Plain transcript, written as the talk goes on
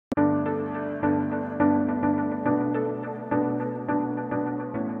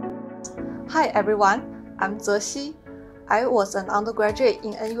Hi everyone, I'm Zhe Xi. I was an undergraduate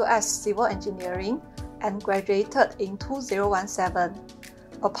in NUS Civil Engineering and graduated in 2017.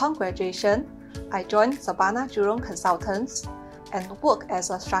 Upon graduation, I joined Surbana Jurong Consultants and worked as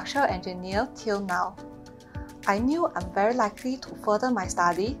a structural engineer till now. I knew I'm very likely to further my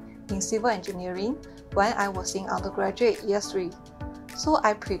study in civil engineering when I was in undergraduate year 3, so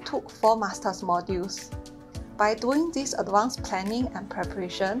I pre-took 4 master's modules. By doing this advanced planning and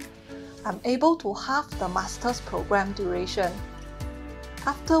preparation, I'm able to halve the master's program duration.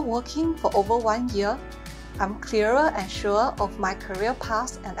 After working for over 1 year, I'm clearer and sure of my career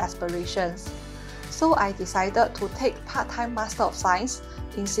path and aspirations. So I decided to take part-time Master of Science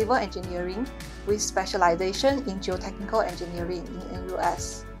in Civil Engineering with specialization in Geotechnical Engineering in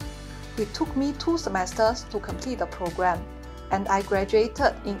NUS. It took me 2 semesters to complete the program, and I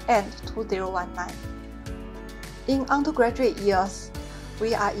graduated in end 2019. In undergraduate years,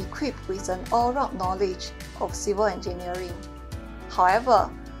 we are equipped with an all-round knowledge of civil engineering.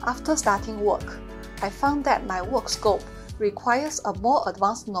 However, after starting work, I found that my work scope requires a more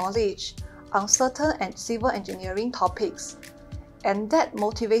advanced knowledge on certain civil engineering topics, and that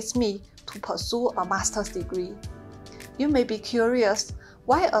motivates me to pursue a master's degree. You may be curious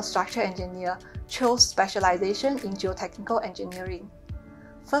why a structural engineer chose specialization in geotechnical engineering.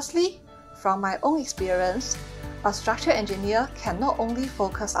 Firstly, from my own experience, a structural engineer can not only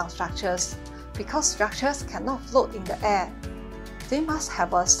focus on structures, because structures cannot float in the air. They must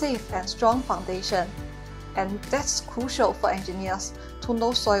have a safe and strong foundation, and that's crucial for engineers to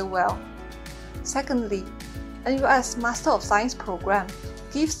know soil well. Secondly, NUS Master of Science program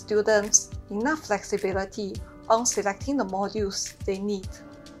gives students enough flexibility on selecting the modules they need.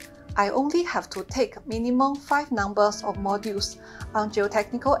 I only have to take minimum 5 numbers of modules on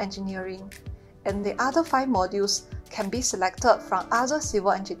geotechnical engineering, and the other 5 modules can be selected from other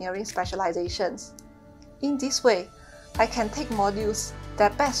civil engineering specializations. In this way, I can take modules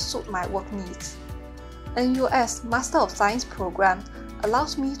that best suit my work needs. NUS Master of Science program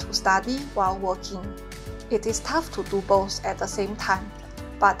allows me to study while working. It is tough to do both at the same time,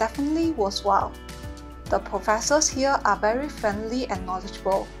 but definitely worthwhile. The professors here are very friendly and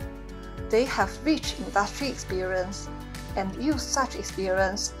knowledgeable. They have rich industry experience and use such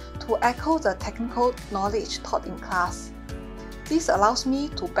experience to echo the technical knowledge taught in class. This allows me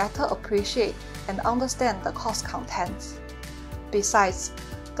to better appreciate and understand the course contents. Besides,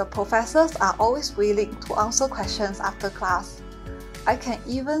 the professors are always willing to answer questions after class. I can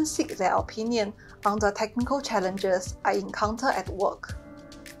even seek their opinion on the technical challenges I encounter at work.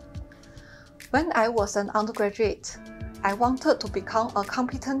 When I was an undergraduate, I wanted to become a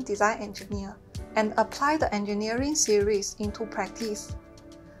competent design engineer and apply the engineering series into practice.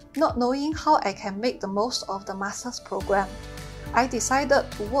 Not knowing how I can make the most of the master's program, I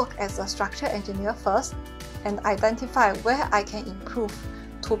decided to work as a structural engineer first and identify where I can improve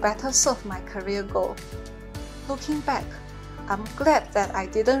to better serve my career goal. Looking back, I'm glad that I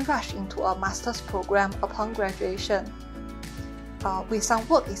didn't rush into a master's program upon graduation. With some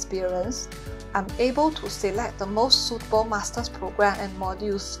work experience, I'm able to select the most suitable master's program and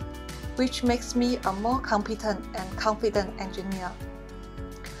modules, which makes me a more competent and confident engineer.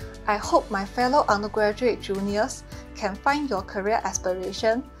 I hope my fellow undergraduate juniors can find your career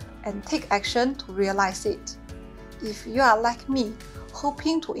aspiration and take action to realize it. If you are like me,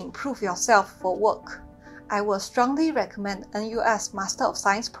 hoping to improve yourself for work, I will strongly recommend NUS Master of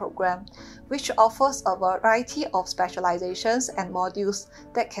Science program, which offers a variety of specializations and modules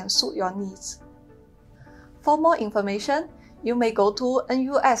that can suit your needs. For more information, you may go to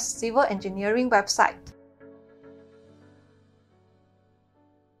NUS Civil Engineering website